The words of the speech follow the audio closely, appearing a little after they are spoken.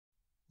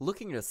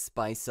Looking to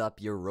spice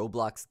up your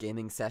Roblox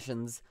gaming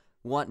sessions?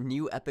 Want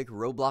new epic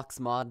Roblox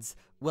mods?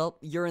 Well,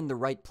 you're in the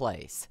right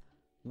place.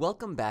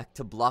 Welcome back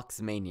to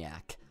Blox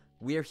Maniac.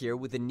 We're here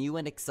with a new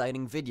and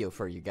exciting video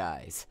for you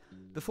guys.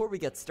 Before we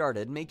get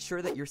started, make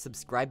sure that you're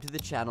subscribed to the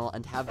channel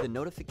and have the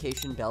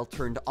notification bell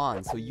turned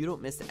on so you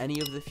don't miss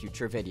any of the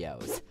future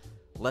videos.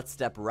 Let's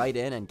step right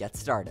in and get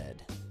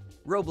started.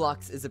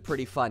 Roblox is a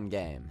pretty fun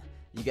game.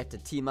 You get to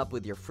team up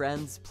with your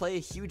friends, play a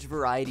huge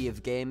variety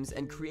of games,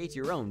 and create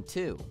your own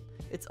too.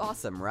 It's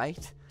awesome,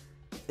 right?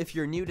 If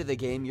you're new to the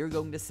game, you're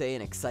going to say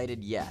an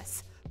excited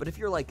yes. But if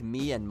you're like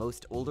me and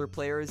most older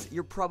players,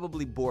 you're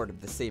probably bored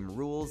of the same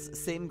rules,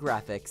 same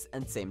graphics,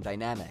 and same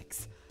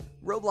dynamics.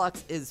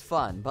 Roblox is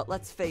fun, but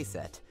let's face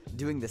it,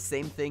 doing the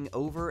same thing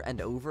over and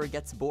over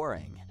gets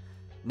boring.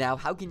 Now,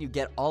 how can you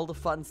get all the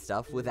fun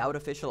stuff without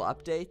official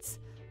updates?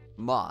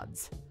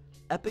 Mods.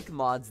 Epic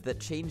mods that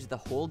change the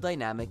whole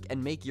dynamic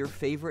and make your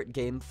favorite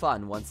game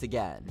fun once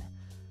again.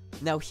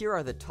 Now here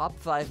are the top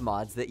 5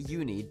 mods that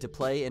you need to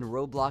play in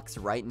Roblox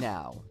right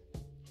now.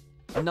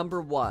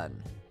 Number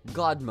 1.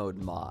 God Mode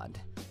mod.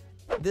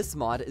 This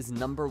mod is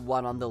number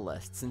 1 on the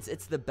list since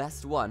it's the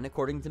best one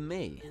according to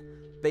me.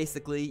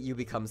 Basically, you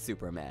become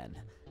Superman.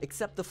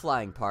 Except the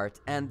flying part,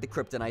 and the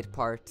kryptonite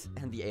part,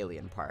 and the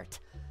alien part.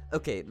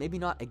 Okay, maybe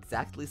not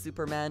exactly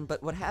Superman,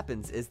 but what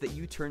happens is that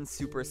you turn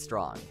super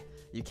strong.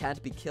 You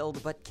can't be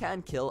killed, but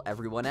can kill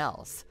everyone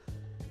else.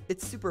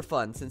 It's super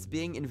fun since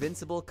being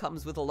invincible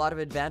comes with a lot of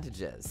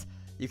advantages.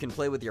 You can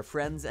play with your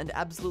friends and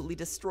absolutely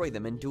destroy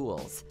them in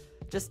duels.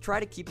 Just try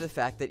to keep the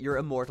fact that you're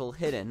immortal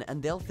hidden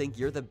and they'll think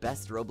you're the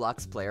best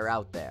Roblox player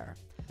out there.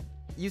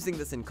 Using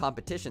this in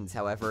competitions,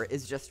 however,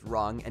 is just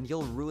wrong and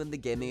you'll ruin the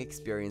gaming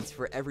experience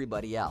for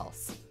everybody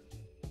else.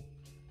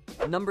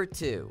 Number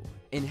 2.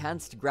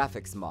 Enhanced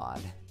Graphics mod.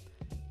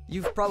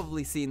 You've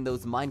probably seen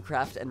those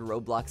Minecraft and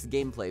Roblox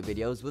gameplay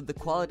videos with the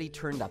quality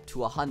turned up to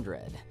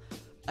 100.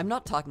 I'm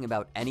not talking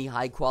about any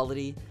high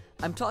quality,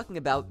 I'm talking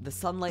about the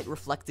sunlight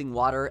reflecting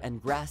water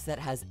and grass that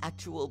has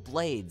actual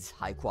blades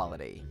high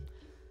quality.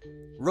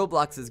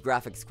 Roblox's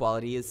graphics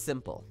quality is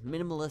simple,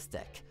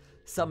 minimalistic.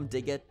 Some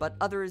dig it, but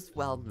others,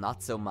 well,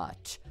 not so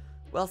much.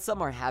 While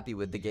some are happy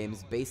with the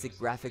game's basic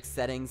graphics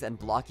settings and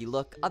blocky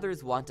look,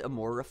 others want a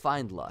more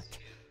refined look.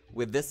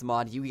 With this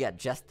mod, you get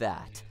just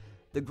that.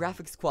 The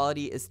graphics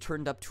quality is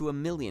turned up to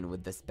 1,000,000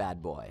 with this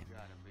bad boy.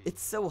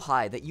 It's so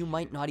high that you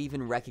might not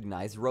even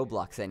recognize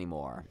Roblox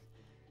anymore.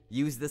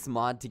 Use this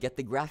mod to get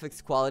the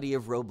graphics quality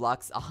of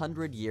Roblox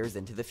 100 years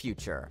into the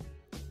future.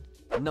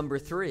 Number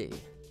 3.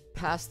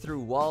 Pass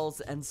through walls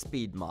and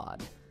speed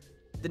mod.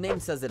 The name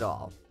says it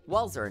all.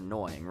 Walls are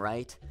annoying,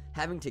 right?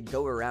 Having to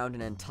go around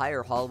an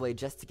entire hallway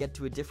just to get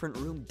to a different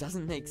room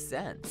doesn't make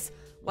sense.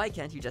 Why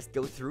can't you just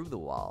go through the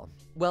wall?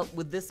 Well,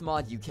 with this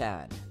mod you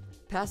can.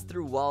 Pass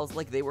through walls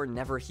like they were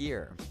never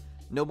here.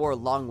 No more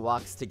long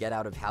walks to get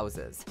out of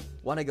houses.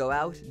 Want to go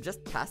out?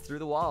 Just pass through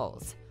the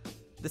walls.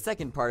 The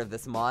second part of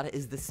this mod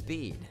is the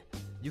speed.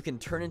 You can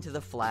turn into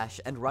the Flash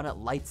and run at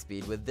light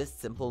speed with this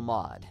simple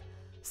mod.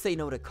 Say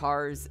no to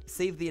cars,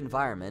 save the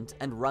environment,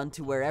 and run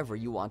to wherever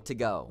you want to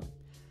go.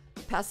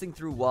 Passing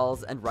through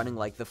walls and running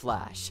like the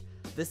Flash.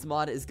 This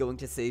mod is going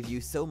to save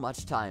you so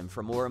much time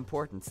for more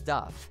important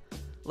stuff.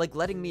 Like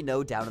letting me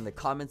know down in the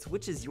comments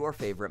which is your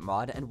favorite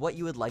mod and what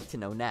you would like to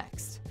know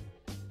next.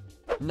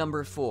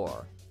 Number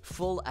 4.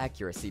 Full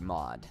Accuracy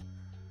mod.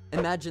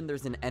 Imagine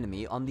there's an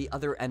enemy on the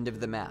other end of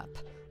the map.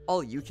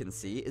 All you can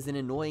see is an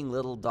annoying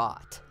little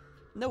dot.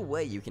 No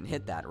way you can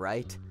hit that,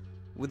 right?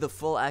 With the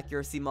Full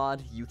Accuracy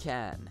mod, you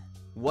can.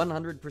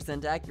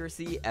 100%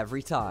 accuracy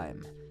every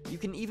time. You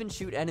can even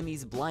shoot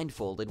enemies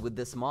blindfolded with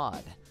this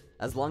mod.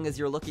 As long as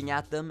you're looking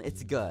at them,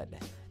 it's good.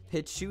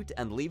 Hit shoot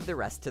and leave the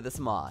rest to this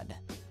mod.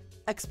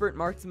 Expert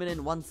marksman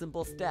in one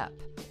simple step.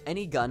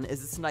 Any gun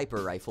is a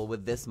sniper rifle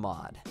with this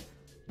mod.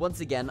 Once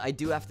again, I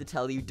do have to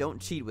tell you, don't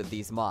cheat with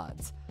these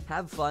mods.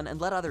 Have fun and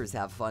let others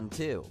have fun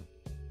too.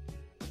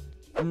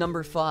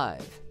 Number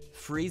 5.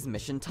 Freeze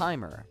mission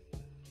timer.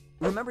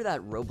 Remember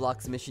that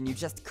Roblox mission you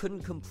just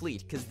couldn't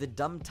complete because the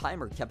dumb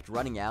timer kept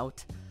running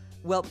out?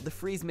 Well, the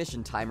freeze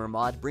mission timer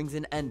mod brings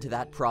an end to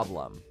that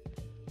problem.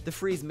 The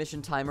freeze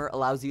mission timer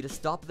allows you to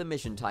stop the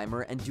mission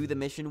timer and do the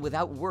mission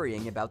without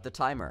worrying about the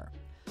timer.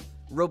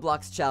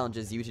 Roblox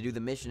challenges you to do the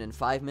mission in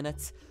 5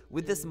 minutes.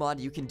 With this mod,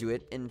 you can do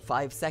it in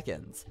 5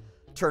 seconds.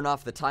 Turn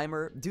off the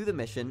timer, do the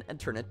mission, and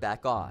turn it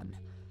back on.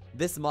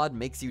 This mod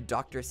makes you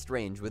Dr.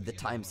 Strange with the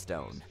time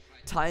stone.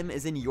 Time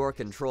is in your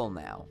control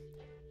now.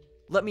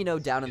 Let me know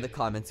down in the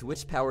comments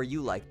which power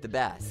you liked the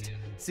best.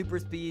 Super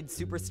speed,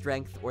 super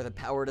strength, or the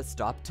power to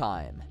stop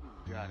time.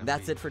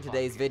 That's it for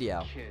today's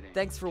video.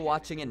 Thanks for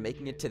watching and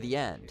making it to the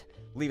end.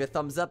 Leave a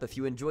thumbs up if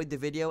you enjoyed the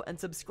video and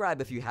subscribe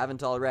if you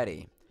haven't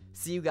already.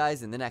 See you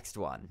guys in the next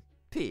one.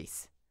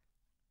 Peace.